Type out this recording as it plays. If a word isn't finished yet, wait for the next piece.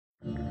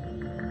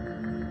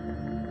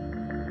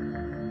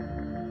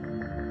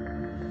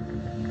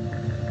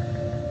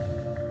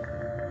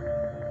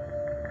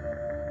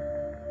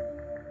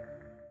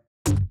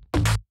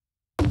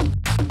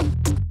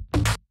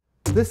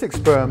This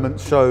experiment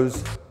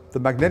shows the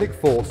magnetic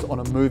force on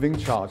a moving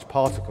charged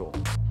particle.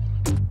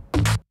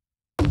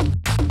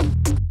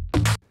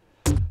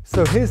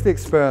 So here's the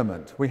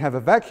experiment. We have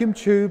a vacuum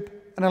tube,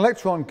 an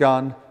electron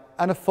gun,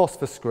 and a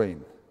phosphor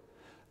screen.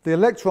 The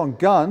electron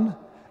gun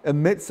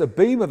emits a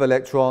beam of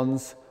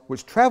electrons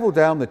which travel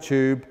down the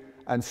tube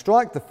and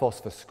strike the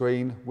phosphor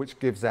screen, which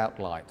gives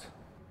out light.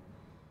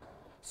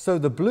 So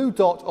the blue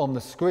dot on the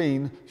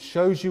screen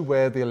shows you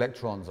where the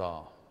electrons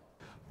are.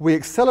 We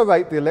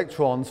accelerate the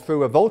electrons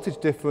through a voltage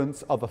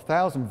difference of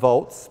 1,000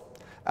 volts,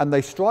 and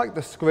they strike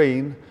the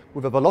screen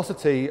with a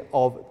velocity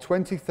of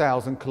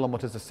 20,000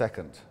 kilometers a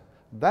second.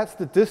 That's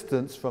the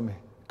distance from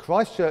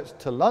Christchurch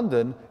to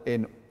London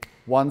in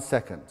 1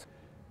 second.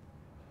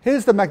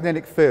 Here's the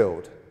magnetic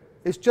field.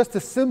 It's just a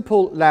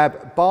simple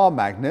lab bar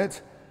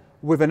magnet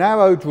with an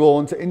arrow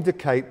drawn to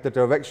indicate the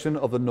direction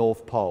of the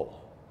North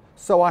Pole.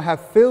 So I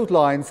have field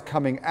lines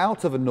coming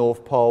out of the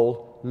North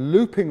Pole,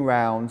 looping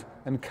round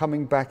and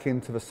coming back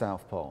into the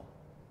South Pole.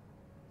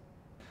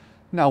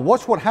 Now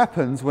watch what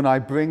happens when I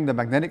bring the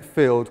magnetic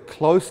field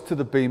close to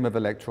the beam of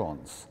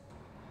electrons.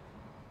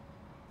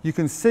 You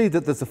can see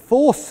that there's a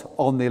force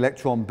on the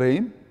electron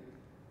beam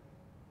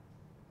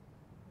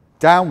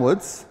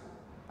downwards,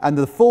 and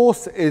the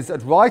force is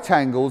at right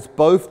angles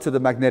both to the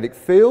magnetic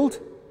field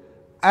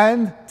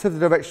and to the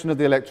direction of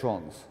the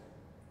electrons.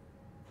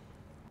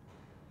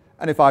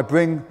 And if I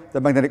bring the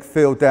magnetic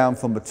field down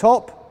from the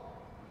top,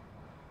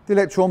 the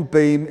electron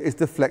beam is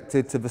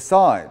deflected to the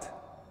side.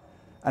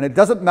 And it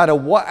doesn't matter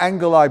what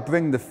angle I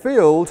bring the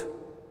field,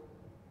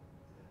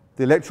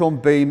 the electron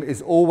beam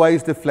is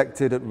always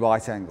deflected at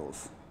right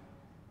angles.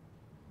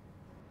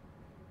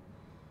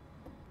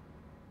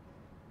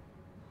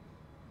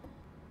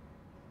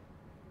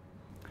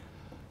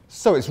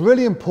 So it's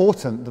really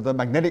important that the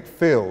magnetic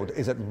field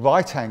is at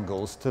right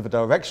angles to the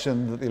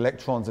direction that the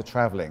electrons are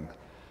traveling.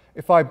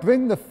 If I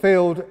bring the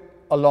field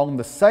along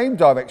the same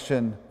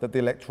direction that the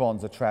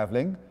electrons are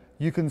traveling,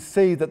 you can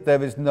see that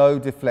there is no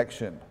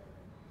deflection.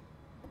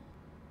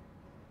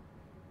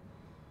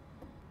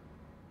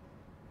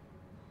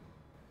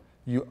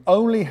 You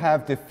only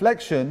have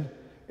deflection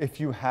if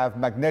you have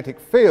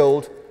magnetic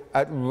field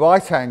at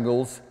right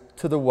angles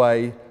to the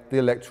way the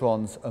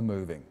electrons are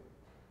moving.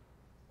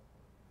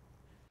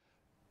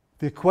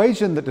 The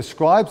equation that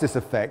describes this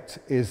effect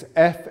is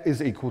F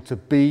is equal to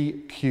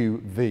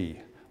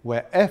BQV,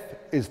 where F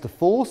is the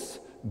force,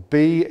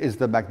 B is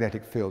the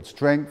magnetic field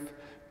strength,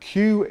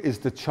 Q is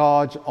the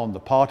charge on the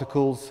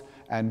particles,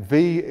 and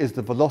V is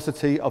the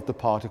velocity of the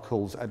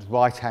particles at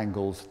right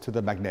angles to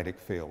the magnetic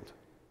field.